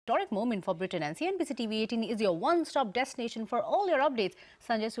historic moment for Britain, and CNBC-TV18 is your one-stop destination for all your updates.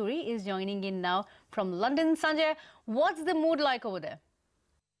 Sanjay Suri is joining in now from London. Sanjay, what's the mood like over there?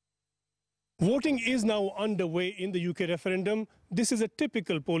 Voting is now underway in the UK referendum. This is a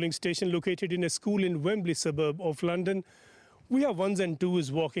typical polling station located in a school in Wembley suburb of London. We have ones and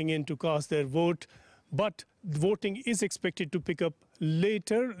twos walking in to cast their vote, but voting is expected to pick up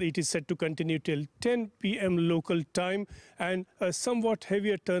later. It is set to continue till 10 p.m. local time, and a somewhat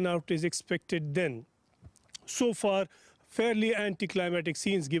heavier turnout is expected then. So far, fairly anticlimactic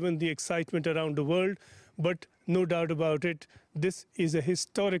scenes given the excitement around the world, but no doubt about it, this is a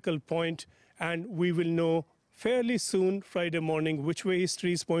historical point, and we will know fairly soon, Friday morning, which way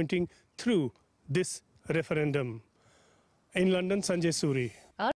history is pointing through this referendum. In London, Sanjay Suri.